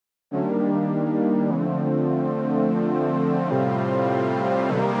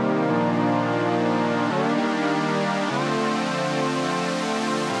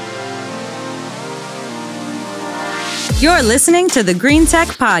You're listening to the Green Tech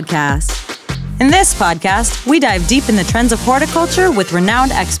Podcast. In this podcast, we dive deep in the trends of horticulture with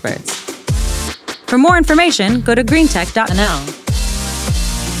renowned experts. For more information, go to greentech.nl.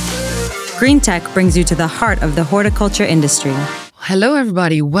 Green Tech brings you to the heart of the horticulture industry. Hello,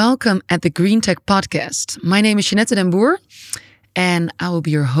 everybody. Welcome at the Green Tech Podcast. My name is Jeanette den Boer, and I will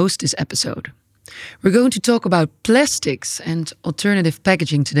be your host this episode. We're going to talk about plastics and alternative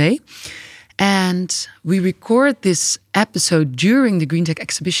packaging today. And we record this episode during the Green Tech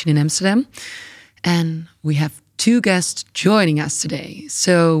exhibition in Amsterdam. And we have two guests joining us today.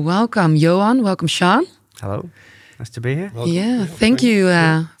 So welcome, Johan. Welcome, Sean. Hello. Nice to be here. Welcome. Thank you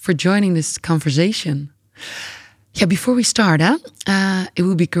for joining this conversation. Yeah, before we start, it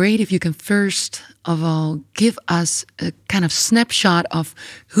would be great if you can first of all give us a kind of snapshot of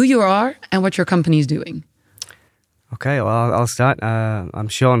who you are and what your company is doing. Okay, well, I'll start. I'm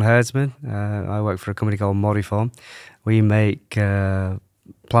Sean Herdsman. I work for a company called Modiform. We make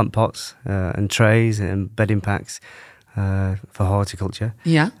plant pots and trays and bedding packs for horticulture.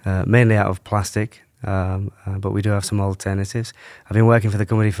 Yeah. Mainly out of plastic, but we do have some alternatives. I've been working for the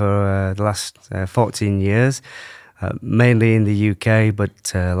company for the last 14 years, mainly in the UK, but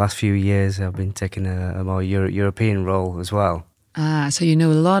last few years I've been taking a more European role as well. So you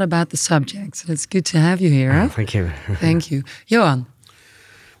know a lot about the subject. So it's good to have you here. Huh? Thank you. Thank you. Johan.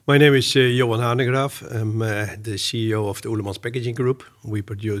 My name is Johan Hanegraaf. I'm the CEO of the Oelemans Packaging Group. We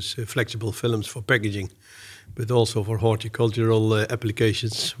produce flexible films for packaging, but also for horticultural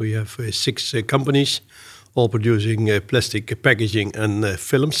applications. We have 6 companies, all producing plastic packaging and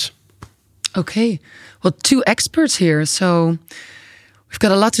films. Okay. Well, 2 experts here. So we've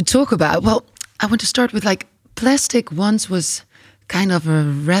got a lot to talk about. Well, I want to start with plastic once was kind of a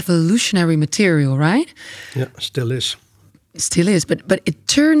revolutionary material, right? Yeah, still is. Still is, but it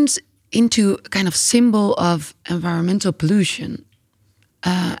turns into a kind of symbol of environmental pollution.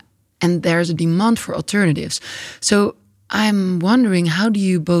 And there's a demand for alternatives. So I'm wondering, how do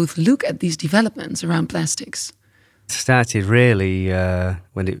you both look at these developments around plastics? It started really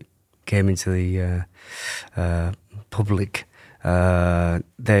when it came into the public. When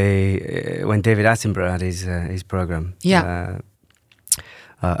David Attenborough had his program,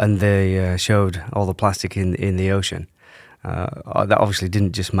 and they showed all the plastic in the ocean. That obviously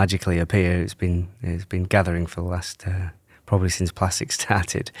didn't just magically appear. It's been gathering for the last probably since plastic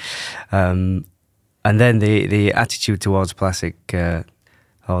started, and then the attitude towards plastic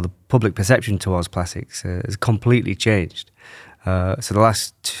or the public perception towards plastics has completely changed. So the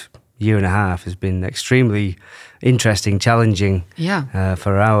last year and a half has been extremely interesting, challenging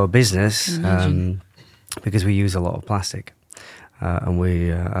for our business because we use a lot of plastic, and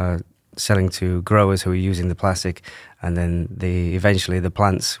we are selling to growers who are using the plastic, and then eventually the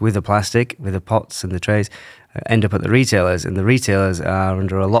plants with the plastic, with the pots and the trays, end up at the retailers, and the retailers are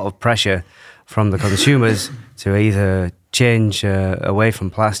under a lot of pressure from the consumers to either change away from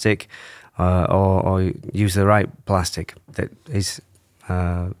plastic or use the right plastic that is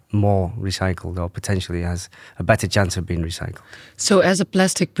more recycled or potentially has a better chance of being recycled. So as a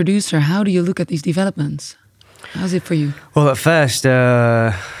plastic producer, how do you look at these developments? How's it for you? Well, at first,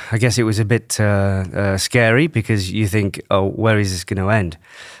 I guess it was a bit scary because you think, oh, where is this going to end?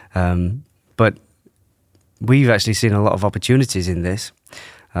 But we've actually seen a lot of opportunities in this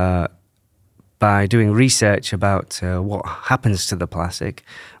by doing research about what happens to the plastic,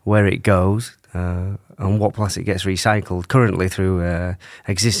 where it goes, and what plastic gets recycled. Currently, through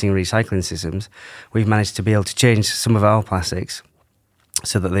existing recycling systems, we've managed to be able to change some of our plastics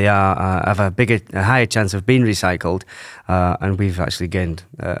so that they have a higher chance of being recycled, and we've actually gained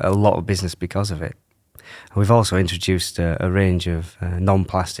a lot of business because of it. And we've also introduced a range of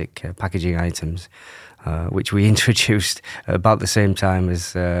non-plastic packaging items, which we introduced about the same time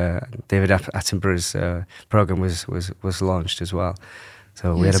as David Attenborough's program was launched as well.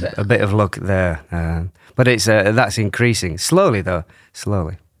 So we had a bit of luck there, but that's increasing slowly, though.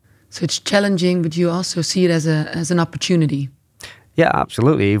 Slowly. So it's challenging, but you also see it as an opportunity. Yeah,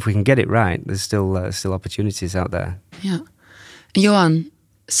 absolutely. If we can get it right, there's still opportunities out there. Yeah. And Johan,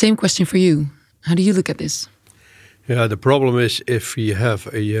 same question for you. How do you look at this? Yeah, the problem is if we have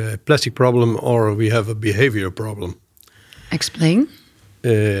a plastic problem or we have a behavior problem. Explain.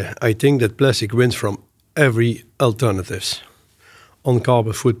 I think that plastic wins from every alternatives. On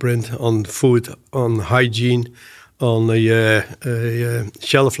carbon footprint, on food, on hygiene, on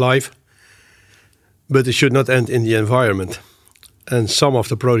shelf life. But it should not end in the environment. And some of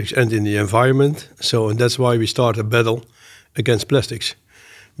the products end in the environment. And that's why we start a battle against plastics.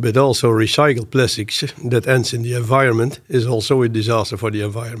 But also recycled plastics that ends in the environment is also a disaster for the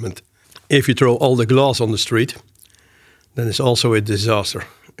environment. If you throw all the glass on the street, then it's also a disaster.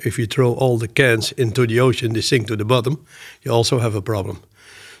 If you throw all the cans into the ocean, they sink to the bottom, you also have a problem.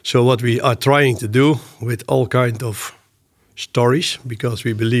 So what we are trying to do with all kind of stories, because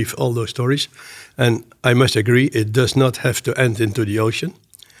we believe all those stories, and I must agree, it does not have to end into the ocean,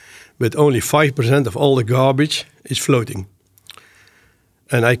 but only 5% of all the garbage is floating.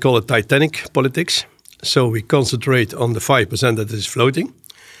 And I call it Titanic politics. So we concentrate on the 5% that is floating,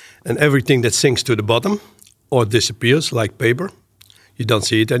 and everything that sinks to the bottom or disappears, like paper, you don't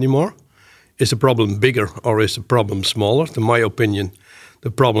see it anymore. Is the problem bigger or is the problem smaller? In my opinion, the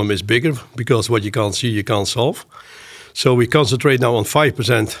problem is bigger, because what you can't see, you can't solve. So we concentrate now on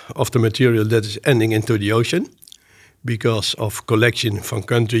 5% of the material that is ending into the ocean because of collection from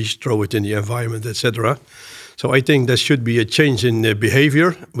countries, throw it in the environment, etc. So I think there should be a change in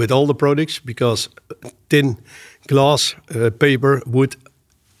behavior with all the products, because tin, glass, paper, wood,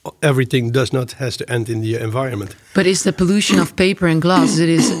 everything has to end in the environment. But is the pollution of paper and glass,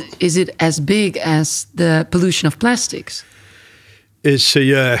 is it as big as the pollution of plastics? It's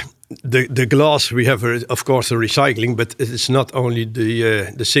the glass. We have, of course, the recycling, but it's not only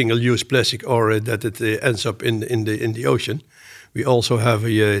the single-use plastic or that it ends up in the ocean. We also have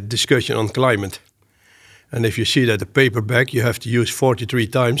a discussion on climate. And if you see that a paper bag, you have to use 43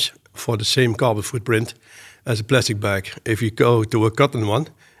 times for the same carbon footprint as a plastic bag. If you go to a cotton one,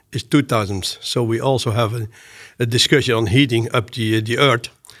 it's 2,000. So we also have a discussion on heating up the earth.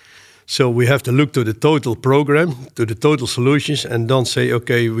 So we have to look to the total program, to the total solutions, and don't say,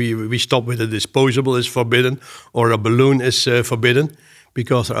 okay, we stop with a disposable is forbidden or a balloon is forbidden,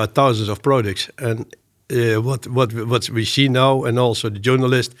 because there are thousands of products. And what we see now, and also the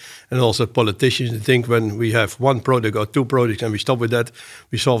journalists and also politicians think when we have one product or two products and we stop with that,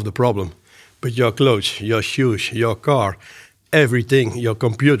 we solve the problem. But your clothes, your shoes, your car, everything, your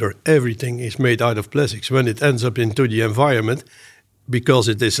computer, everything is made out of plastics. When it ends up into the environment, because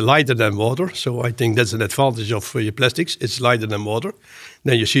it is lighter than water, so I think that's an advantage of your plastics, it's lighter than water,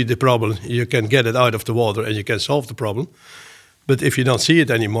 then you see the problem, you can get it out of the water and you can solve the problem. But if you don't see it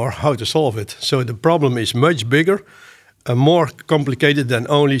anymore, how to solve it? So the problem is much bigger and more complicated than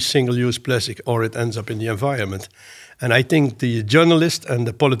only single-use plastic, or it ends up in the environment. And I think the journalists and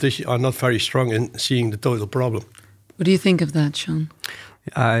the politicians are not very strong in seeing the total problem. What do you think of that, Sean?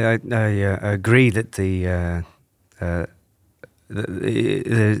 I agree that there's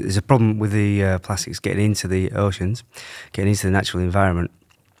a problem with the plastics getting into the oceans, getting into the natural environment.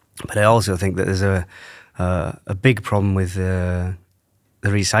 But I also think that there's a big problem with the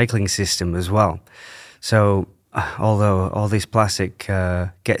recycling system as well. So although all this plastic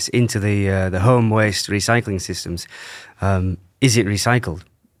gets into the home waste recycling systems, is it recycled?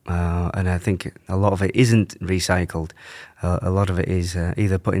 And I think a lot of it isn't recycled. A lot of it is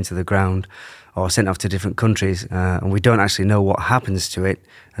either put into the ground or sent off to different countries, and we don't actually know what happens to it.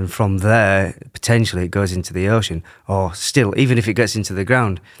 And from there, potentially it goes into the ocean, or still, even if it gets into the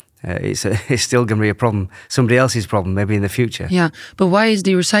ground, it's still going to be a problem, somebody else's problem, maybe in the future. Yeah, but why is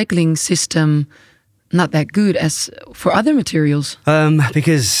the recycling system not that good as for other materials?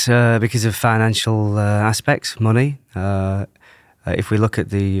 Because of financial aspects, money. If we look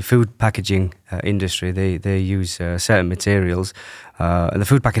at the food packaging industry, they use certain materials, and the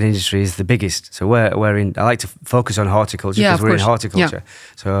food packaging industry is the biggest. So we're in. I like to focus on horticulture, because we're in horticulture. Yeah.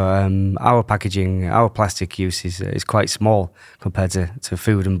 So our packaging, our plastic use is quite small compared to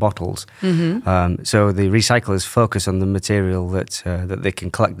food and bottles. Mm-hmm. So the recyclers focus on the material that they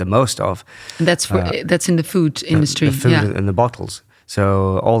can collect the most of. And that's in the food industry. The food and the bottles.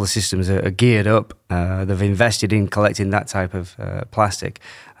 So all the systems are geared up. They've invested in collecting that type of plastic,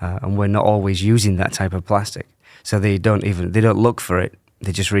 and we're not always using that type of plastic. So they don't look for it.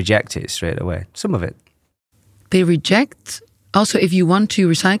 They just reject it straight away. Some of it. They reject. Also, if you want to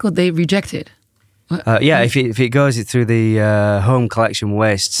recycle, they reject it. If it goes through the home collection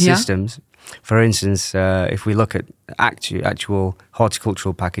waste systems. For instance, if we look at actual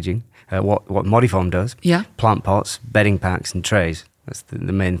horticultural packaging, what Modiform does, plant pots, bedding packs, and trays. That's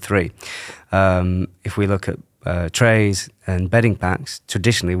the main three. If we look at trays and bedding packs,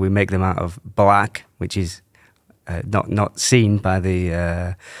 traditionally we make them out of black, which is not seen by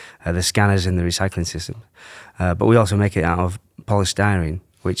the scanners in the recycling system. But we also make it out of polystyrene,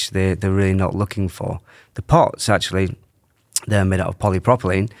 which they're really not looking for. The pots, actually, they're made out of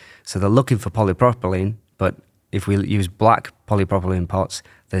polypropylene, so they're looking for polypropylene, but if we use black polypropylene pots,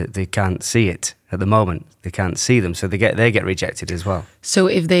 they can't see it at the moment. They can't see them, so they get rejected as well. So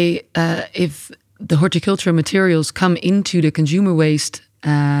if the horticultural materials come into the consumer waste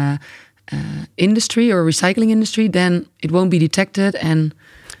industry or recycling industry, then it won't be detected. And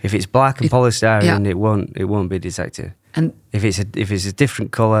if it's black and polystyrene, it won't be detected. And if it's a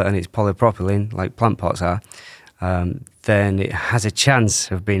different colour and it's polypropylene, like plant pots are, then it has a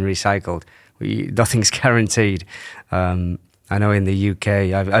chance of being recycled. Nothing's guaranteed. I know in the UK,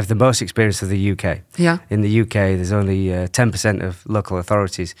 I've the most experience of the UK. Yeah. In the UK, there's only 10% of local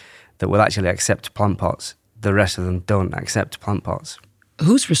authorities that will actually accept plant pots. The rest of them don't accept plant pots.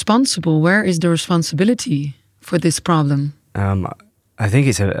 Who's responsible? Where is the responsibility for this problem? I think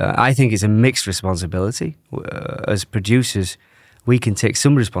it's a mixed responsibility. As producers, we can take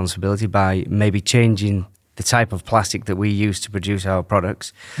some responsibility by maybe changing the type of plastic that we use to produce our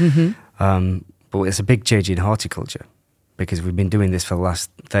products. But it's a big change in horticulture, because we've been doing this for the last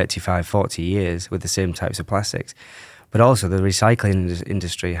 35, 40 years with the same types of plastics. But also the recycling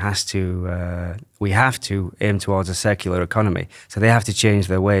industry we have to aim towards a circular economy. So they have to change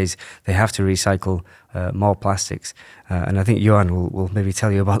their ways. They have to recycle more plastics. And I think Johan will maybe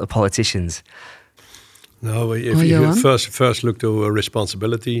tell you about the politicians. No, if you first look to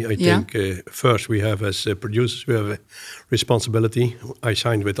responsibility, I think first we have as producers, we have a responsibility. I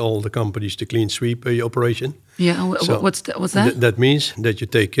signed with all the companies the clean sweep operation. Yeah, so what's that? That means that you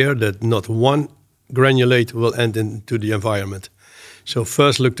take care that not one granulate will end into the environment. So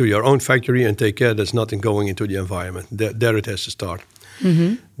first look to your own factory and take care there's nothing going into the environment. There it has to start.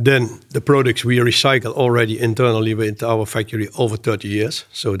 Then the products we recycle already internally with our factory over 30 years,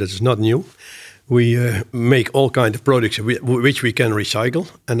 so that is not new. We make all kinds of products which we can recycle,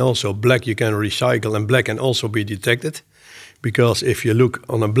 and also black you can recycle, and black can also be detected, because if you look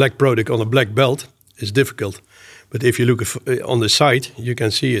on a black product on a black belt, it's difficult. But if you look on the side, you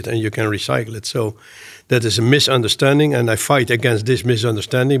can see it and you can recycle it. So that is a misunderstanding, and I fight against this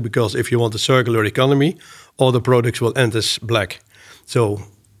misunderstanding, because if you want a circular economy, all the products will end as black. So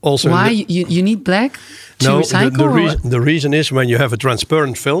also why you need black to recycle? The reason is when you have a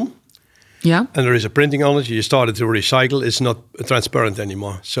transparent film, and there is a printing on it, you started to recycle, it's not transparent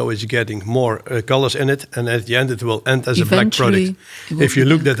anymore. So it's getting more colors in it, and at the end it will end as a black product. If you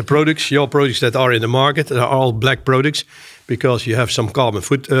look at the products, your products that are in the market, are all black products, because you have some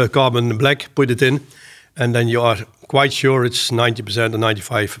carbon black, put it in, and then you are quite sure it's 90% or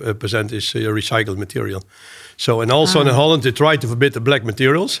 95% is recycled material. So, and also in Holland, they tried to forbid the black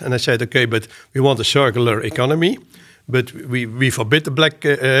materials, and I said, okay, but we want a circular economy, but we forbid the black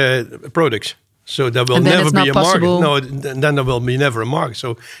products. So there will never be a market. No, then there will be never a market.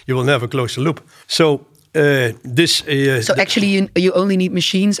 So you will never close the loop. So So actually, you only need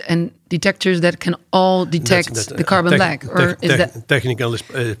machines and detectors that can all detect the carbon black, or is that technical?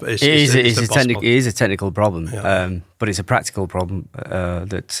 It is a technical problem, but it's a practical problem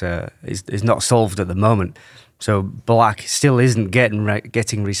that is not solved at the moment. So black still isn't getting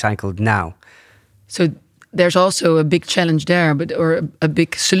recycled now. So there's also a big challenge there, or a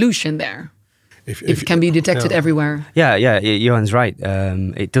big solution there. If it can be detected everywhere. Yeah, Johan's right.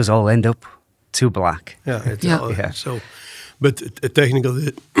 It does all end up to black. So, but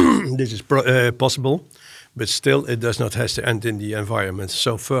technically, this is possible, but still, it does not have to end in the environment.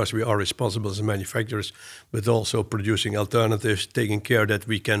 So first, we are responsible as manufacturers, but also producing alternatives, taking care that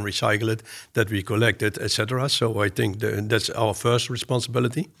we can recycle it, that we collect it, etc. So I think that's our first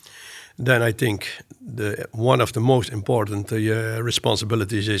responsibility. Then I think one of the most important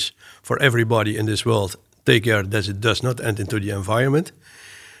responsibilities is for everybody in this world, take care that it does not end into the environment.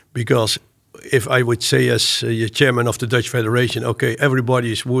 Because if I would say as chairman of the Dutch Federation, okay,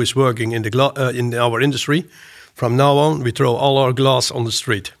 everybody who is working in our industry, from now on we throw all our glass on the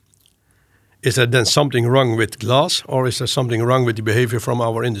street. Is there then something wrong with glass, or is there something wrong with the behavior from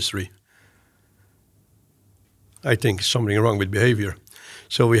our industry? I think something wrong with behavior.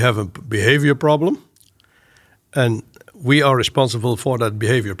 So we have a behavior problem, and we are responsible for that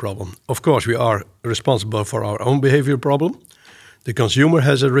behavior problem. Of course, we are responsible for our own behavior problem. The consumer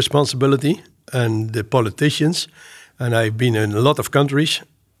has a responsibility, and the politicians, and I've been in a lot of countries.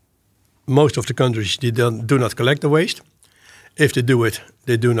 Most of the countries, they do not collect the waste. If they do it,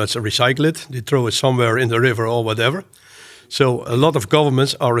 they do not recycle it. They throw it somewhere in the river or whatever. So a lot of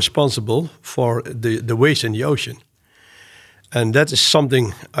governments are responsible for the waste in the ocean. And that is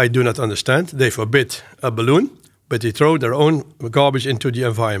something I do not understand. They forbid a balloon, but they throw their own garbage into the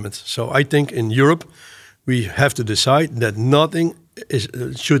environment. So I think in Europe, we have to decide that nothing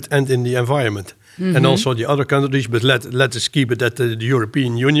should end in the environment. Mm-hmm. And also the other countries, but let us keep it at the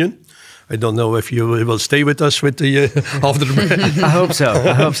European Union. I don't know if you will stay with us with the after the. I hope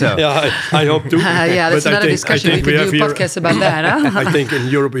so. Yeah, I hope too. That's another discussion. We could do a podcast about that. Huh? I think in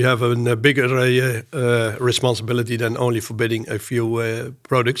Europe we have a bigger responsibility than only forbidding a few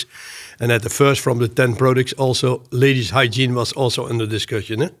products. And at the first, from the 10 products, also ladies' hygiene was also under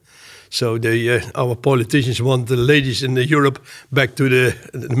discussion. So our politicians want the ladies in Europe back to the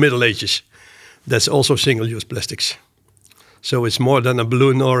Middle Ages. That's also single-use plastics. So it's more than a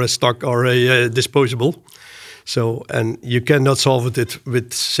balloon or a stock or a disposable. So, and you cannot solve it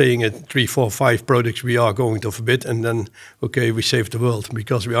with saying it 3, 4, 5 products we are going to forbid and then, okay, we save the world.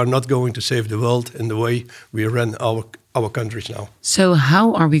 Because we are not going to save the world in the way we run our countries now. So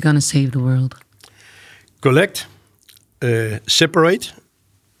how are we going to save the world? Collect, separate,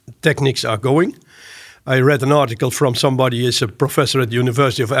 techniques are going. I read an article from somebody who is a professor at the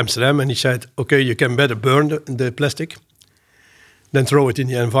University of Amsterdam, and he said, okay, you can better burn the plastic than throw it in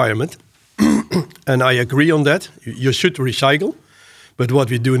the environment. And I agree on that. You should recycle. But what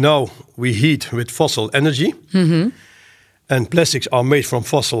we do now, we heat with fossil energy. Mm-hmm. And plastics are made from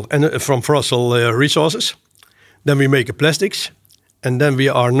fossil resources. Then we make a plastics. And then we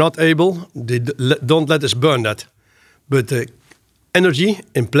are not able, don't let us burn that. But the energy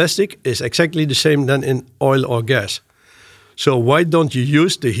in plastic is exactly the same than in oil or gas. So why don't you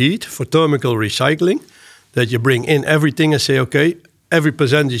use the heat for thermal recycling, that you bring in everything and say, okay, every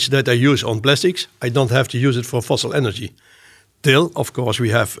percentage that I use on plastics, I don't have to use it for fossil energy. Till, of course, we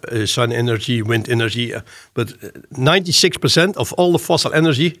have sun energy, wind energy, but 96% of all the fossil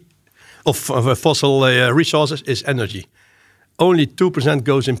energy, of fossil resources is energy. Only 2%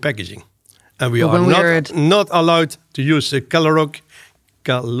 goes in packaging. And we are not allowed to use the caloric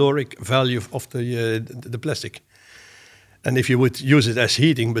value of the plastic. And if you would use it as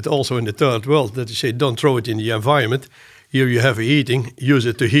heating, but also in the third world, that you say don't throw it in the environment. Here you have a heating, use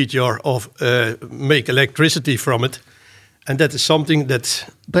it to heat make electricity from it. And that is something that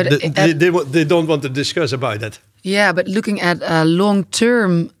they don't want to discuss about that. Yeah, but looking at a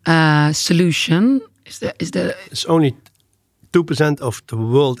long-term solution, is there... It's only 2% of the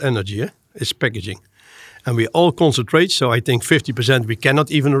world energy is packaging. And we all concentrate, so I think 50% we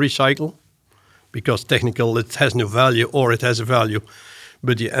cannot even recycle because technical it has no value or it has a value.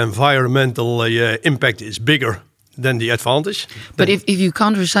 But the environmental impact is bigger than the advantage. But if you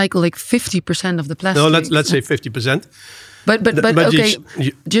can't recycle like 50% of the plastic... No, let's say 50%. But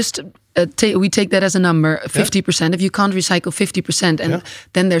okay, we take that as a number, 50%. Yeah. If you can't recycle 50%, and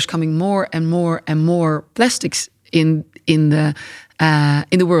then there's coming more and more and more plastics in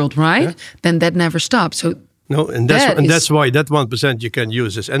the world, right? Yeah. Then that never stops. So no, and that's why that 1% you can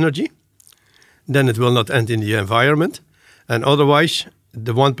use as energy. Then it will not end in the environment, and otherwise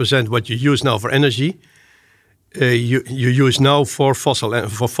the 1% what you use now for energy, you use now for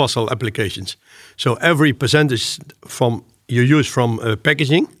fossil applications. So every percentage you use from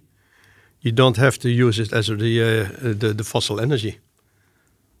packaging, you don't have to use it as the fossil energy.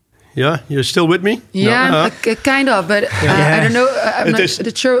 Yeah, you're still with me? Yeah, no? Kind of, but I don't know. I'm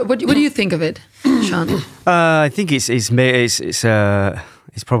not sure. What do you think of it, Sean? I think it's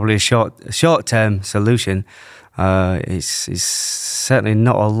probably a short-term solution. It's certainly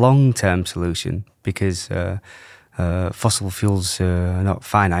not a long-term solution because fossil fuels are not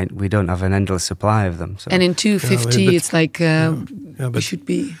finite. We don't have an endless supply of them. So. And in 2050, it's like we should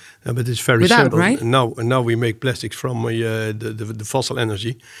be. Yeah, but it's very without, simple. Right? Now we make plastics from the fossil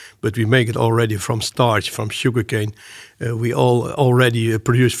energy, but we make it already from starch, from sugarcane. We already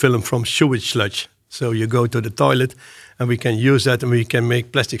produce film from sewage sludge. So you go to the toilet, and we can use that, and we can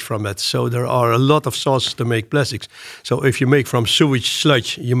make plastics from that. So there are a lot of sources to make plastics. So if you make from sewage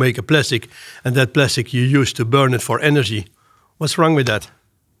sludge, you make a plastic, and that plastic you use to burn it for energy. What's wrong with that?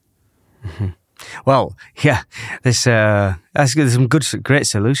 Mm-hmm. Well, yeah, there's some great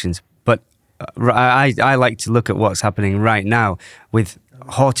solutions, but I like to look at what's happening right now with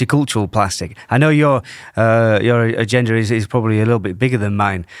horticultural plastic. I know your agenda is probably a little bit bigger than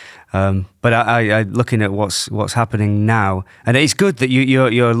mine, but I looking at what's happening now, and it's good that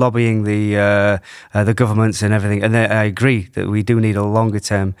you're lobbying the governments and everything. And I agree that we do need a longer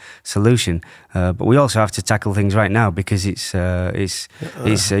term solution, but we also have to tackle things right now because it's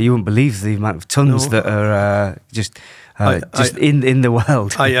you wouldn't believe the amount of tons that are just in the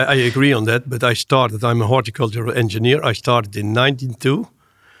world. I agree on that, but I'm a horticultural engineer. I started in 1902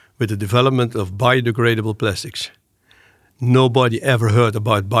 with the development of biodegradable plastics. Nobody ever heard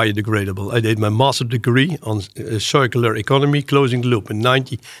about biodegradable. I did my master's degree on circular economy, closing the loop in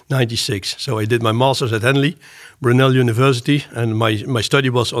 1996. So I did my master's at Henley, Brunel University, and my study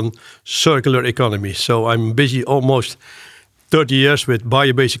was on circular economy. So I'm busy almost 30 years with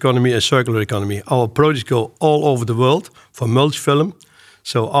bio-based economy and circular economy. Our projects go all over the world for mulch film.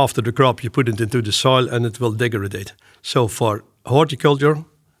 So after the crop, you put it into the soil and it will degrade. So for horticulture,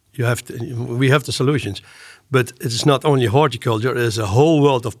 we have the solutions. But it's not only horticulture, there's a whole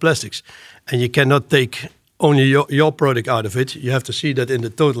world of plastics. And you cannot take only your product out of it. You have to see that in the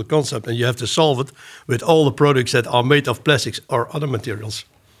total concept, and you have to solve it with all the products that are made of plastics or other materials.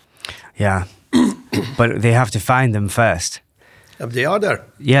 Yeah, but they have to find them first. They are there.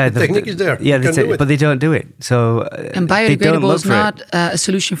 Yeah, the technique is there. Yeah, but they don't do it. So and biodegradable is not a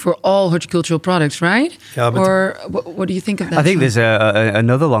solution for all horticultural products, right? Yeah, but or what do you think of that? I think there's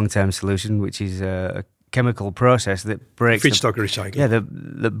another long-term solution, which is a chemical process that breaks feedstock recycling. Yeah,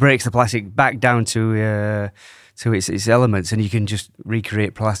 that breaks the plastic back down to its elements, and you can just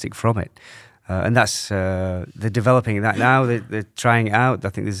recreate plastic from it. And that's they're developing that now. They're trying it out. I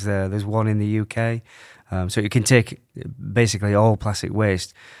think there's one in the UK. So you can take basically all plastic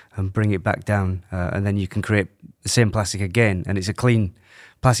waste and bring it back down, and then you can create the same plastic again, and it's a clean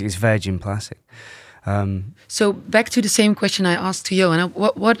plastic. It's virgin plastic. So back to the same question I asked to Johan.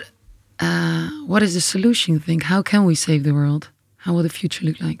 What is the solution, you think? How can we save the world? How will the future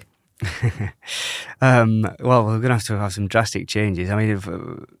look like? Well, we're going to have some drastic changes. I mean,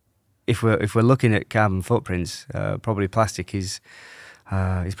 if we're looking at carbon footprints, probably plastic is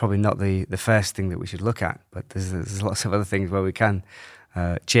probably not the first thing that we should look at. But there's lots of other things where we can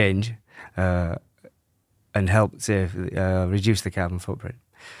change and help reduce the carbon footprint.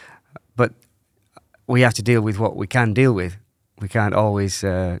 But we have to deal with what we can deal with. We can't always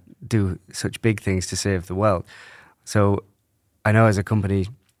do such big things to save the world. So I know as a company,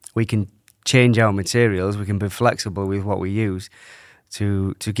 we can change our materials. We can be flexible with what we use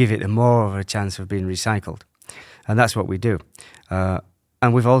to give it more of a chance of being recycled. And that's what we do.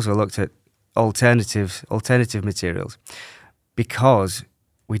 And we've also looked at alternative materials, because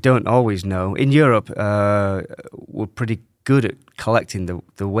we don't always know. In Europe, we're pretty good at collecting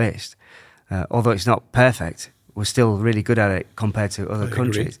the waste. Although it's not perfect, we're still really good at it compared to other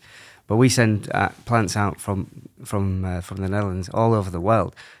countries. But we send plants out from the Netherlands all over the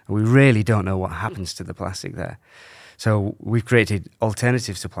world, and we really don't know what happens to the plastic there. So we've created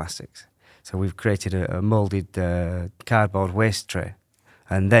alternatives to plastics. So we've created a moulded cardboard waste tray,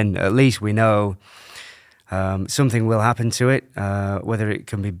 and then at least we know something will happen to it, whether it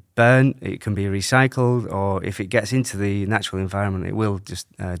can be burnt, it can be recycled, or if it gets into the natural environment, it will just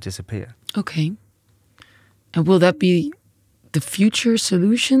disappear. Okay. And will that be the future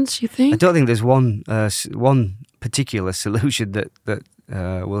solutions, you think? I don't think there's one particular solution that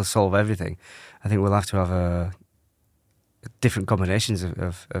will solve everything. I think we'll have to have different combinations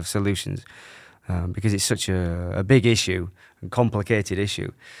of solutions, because it's such a big issue and complicated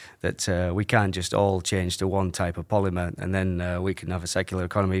issue that we can't just all change to one type of polymer and then we can have a circular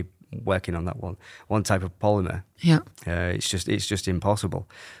economy working on that one type of polymer. Yeah, it's just impossible.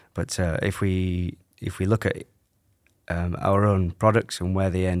 But if we look at our own products and where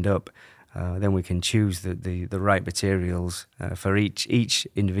they end up, then we can choose the right materials for each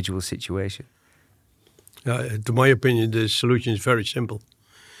individual situation. To my opinion, the solution is very simple,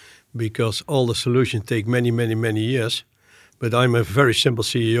 because all the solutions take many years. But I'm a very simple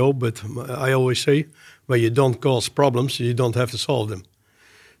CEO, but I always say, when you don't cause problems, you don't have to solve them.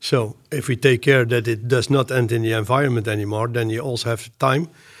 So if we take care that it does not end in the environment anymore, then you also have time.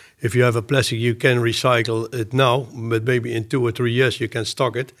 If you have a plastic, you can recycle it now, but maybe in 2 or 3 years you can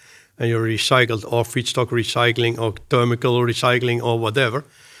stock it, and you recycle it, or feedstock recycling, or chemical recycling, or whatever.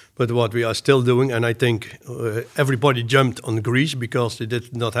 But what we are still doing, and I think everybody jumped on Greece because they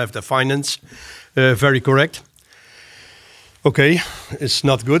did not have the finance very correct. Okay, it's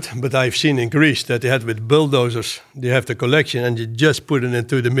not good, but I've seen in Greece that they had with bulldozers, they have the collection and you just put it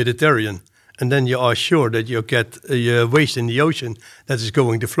into the Mediterranean. And then you are sure that you get waste in the ocean that is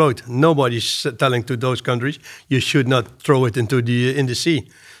going to float. Nobody's telling to those countries, you should not throw it in the sea.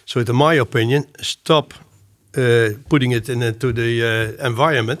 So in my opinion, stop putting it into the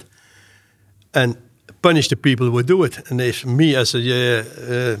environment and punish the people who do it. And if me as here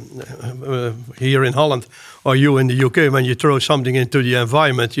in Holland or you in the UK, when you throw something into the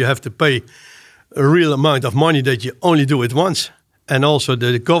environment, you have to pay a real amount of money that you only do it once. And also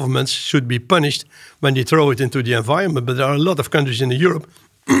the governments should be punished when they throw it into the environment. But there are a lot of countries in Europe,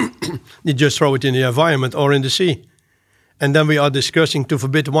 they just throw it in the environment or in the sea. And then we are discussing to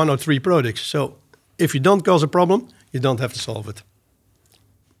forbid 1 or 3 products. So if you don't cause a problem, you don't have to solve it.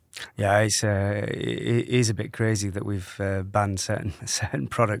 Yeah, it is a bit crazy that we've banned certain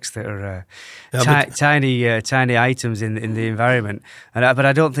products that are tiny items in the environment. But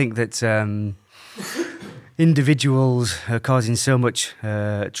I don't think that individuals are causing so much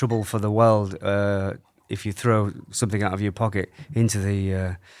trouble for the world if you throw something out of your pocket into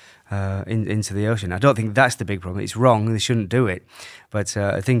into the ocean. I don't think that's the big problem. It's wrong. They shouldn't do it. But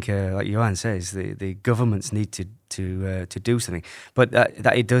I think, like Johan says, the governments need to do something. But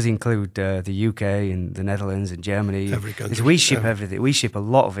that it does include the UK and the Netherlands and Germany. Every country. Because we ship everything. We ship a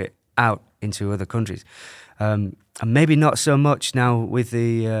lot of it out into other countries. And maybe not so much now with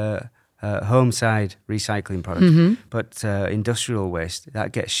the home side recycling product, but industrial waste,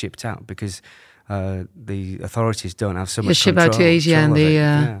 that gets shipped out because the authorities don't have so much ship control, out to Asia and they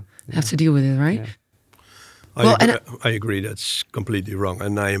Yeah. have to deal with it, right? Yeah. I agree that's completely wrong,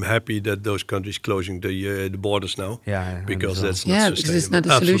 and I am happy that those countries closing the borders now. Yeah, because that's yeah, not because it's sustainable.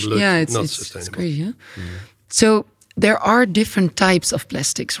 not a solution. Absolutely Yeah, it's not it's sustainable. crazy. Yeah? So there are different types of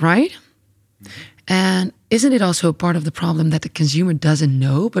plastics, right? And isn't it also part of the problem that the consumer doesn't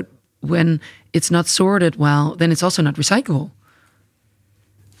know? But when it's not sorted well, then it's also not recyclable.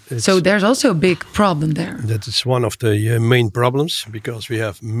 So there's also a big problem there. That is one of the main problems, because we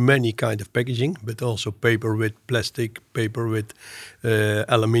have many kind of packaging, but also paper with plastic, paper with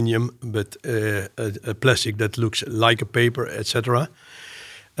aluminium, but a plastic that looks like a paper, etc.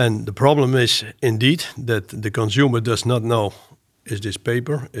 And the problem is indeed that the consumer does not know, is this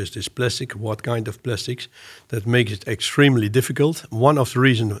paper, is this plastic, what kind of plastics? That makes it extremely difficult. One of the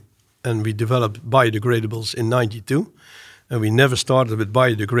reasons, and we developed biodegradables in '92, and we never started with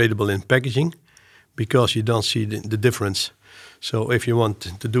biodegradable in packaging because you don't see the difference. So if you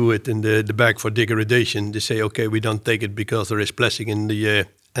want to do it in the bag for degradation, they say, okay, we don't take it because there is plastic in the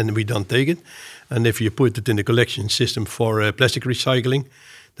and we don't take it. And if you put it in the collection system for plastic recycling,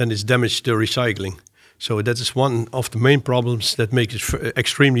 then it's damaged the recycling. So that is one of the main problems that makes it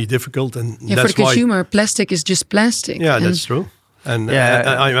extremely difficult. And Yeah, that's for the consumer, plastic is just plastic. Yeah, and that's true. And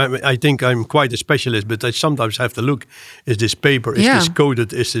I think I'm quite a specialist, but I sometimes have to look: is this paper? Is this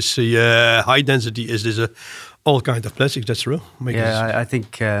coated? Is this high density? Is this all kind of plastics? That's true. I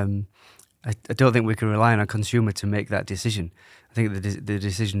think I don't think we can rely on a consumer to make that decision. I think the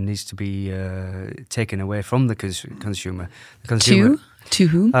decision needs to be taken away from the consumer. The consumer to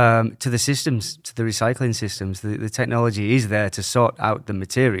whom? To the systems, to the recycling systems. The technology is there to sort out the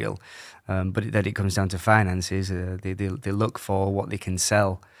material. But then it comes down to finances. They look for what they can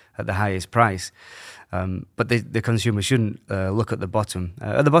sell at the highest price. But the consumer shouldn't look at the bottom.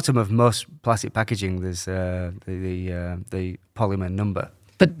 At the bottom of most plastic packaging, there's the polymer number.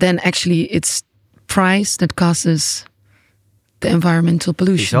 But then actually it's price that causes the environmental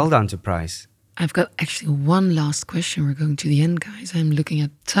pollution. It's all down to price. I've got actually one last question. We're going to the end, guys. I'm looking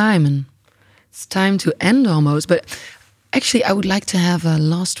at time and it's time to end almost. But actually, I would like to have a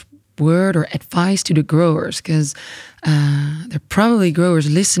last word or advice to the growers, because there are probably growers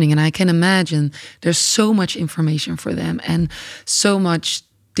listening, and I can imagine there's so much information for them and so much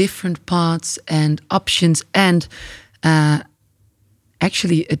different paths and options, and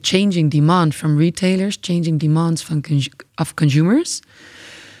actually a changing demand from retailers, changing demands from of consumers.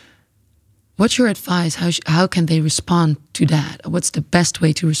 What's your advice? How can they respond to that? What's the best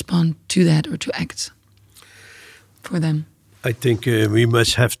way to respond to that or to act for them? I think we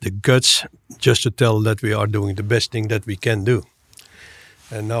must have the guts just to tell that we are doing the best thing that we can do.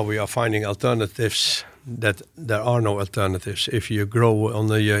 And now we are finding alternatives that there are no alternatives. If you grow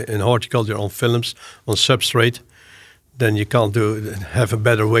in horticulture on films, on substrate, then you can't have a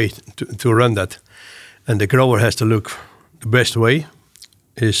better way to run that. And the grower has to look the best way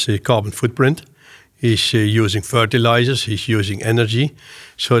is carbon footprint. He's using fertilizers, he's using energy.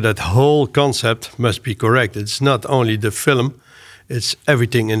 So that whole concept must be correct. It's not only the film, it's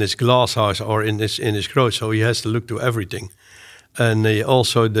everything in his glasshouse or in his growth. So he has to look to everything. And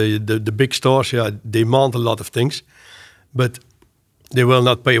also the big stores, demand a lot of things, but they will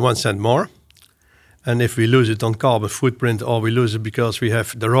not pay 1 cent more. And if we lose it on carbon footprint, or we lose it because we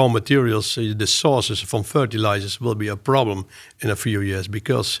have the raw materials, the sources from fertilizers will be a problem in a few years,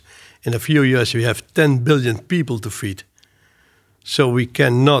 because in a few years we have 10 billion people to feed. So we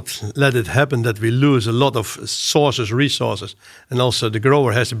cannot let it happen that we lose a lot of resources. And also the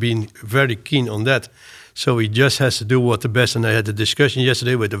grower has been very keen on that. So he just has to do what the best. And I had a discussion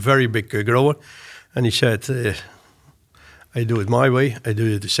yesterday with a very big grower. And he said, I do it my way. I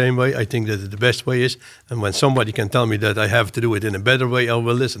do it the same way. I think that the best way is. And when somebody can tell me that I have to do it in a better way, I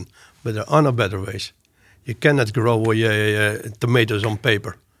will listen. But there are no better ways. You cannot grow tomatoes on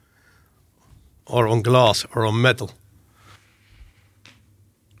paper, or on glass, or on metal.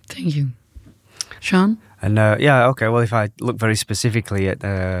 Thank you. Sean? And okay, well, if I look very specifically at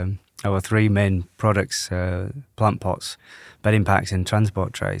our three main products: plant pots, bedding packs, and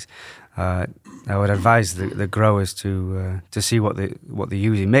transport trays. I would advise the growers to see what they're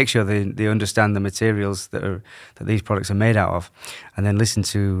using. Make sure they understand the materials that these products are made out of, and then listen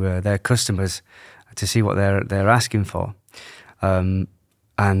to their customers to see what they're asking for.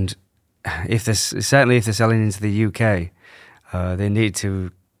 And if they're selling into the UK, they need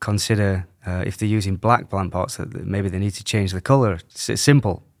to consider if they're using black plant pots that maybe they need to change the colour. It's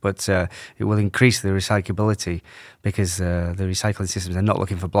simple, but it will increase the recyclability because the recycling systems are not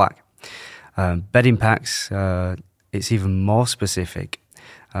looking for black. Bedding packs, it's even more specific.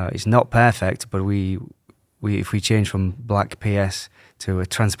 It's not perfect, but if we change from black PS to a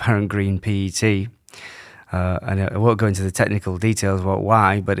transparent green PET, and I won't go into the technical details about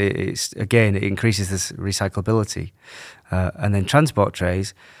why, but it increases this recyclability. And then transport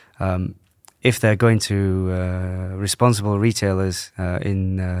trays, if they're going to responsible retailers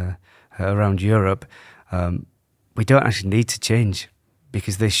around Europe, we don't actually need to change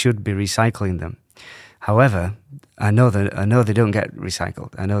because they should be recycling them. However, I know they don't get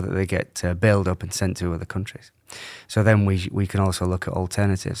recycled. I know that they get baled up and sent to other countries. So then we can also look at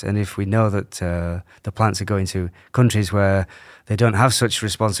alternatives. And if we know that the plants are going to countries where they don't have such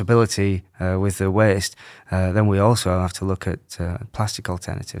responsibility with the waste, then we also have to look at plastic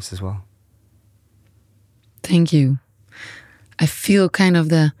alternatives as well. Thank you. I feel kind of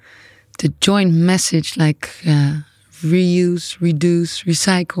the joint message, like reuse, reduce,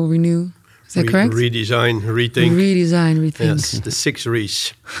 recycle, renew. Is that correct? Redesign, rethink. Redesign, rethink. Yes, the 6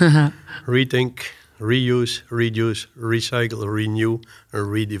 Re's. Rethink, reuse, reduce, recycle, renew, and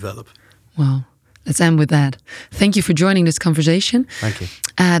redevelop. Well, let's end with that. Thank you for joining this conversation. Thank you.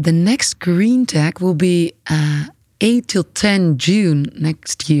 The next Green Tech will be 8 till 10 June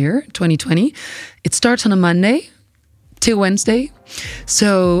next year, 2020. It starts on a Monday till Wednesday.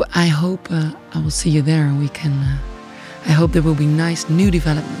 So I hope I will see you there, and we can... I hope there will be nice new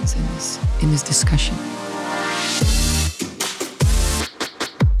developments in this discussion.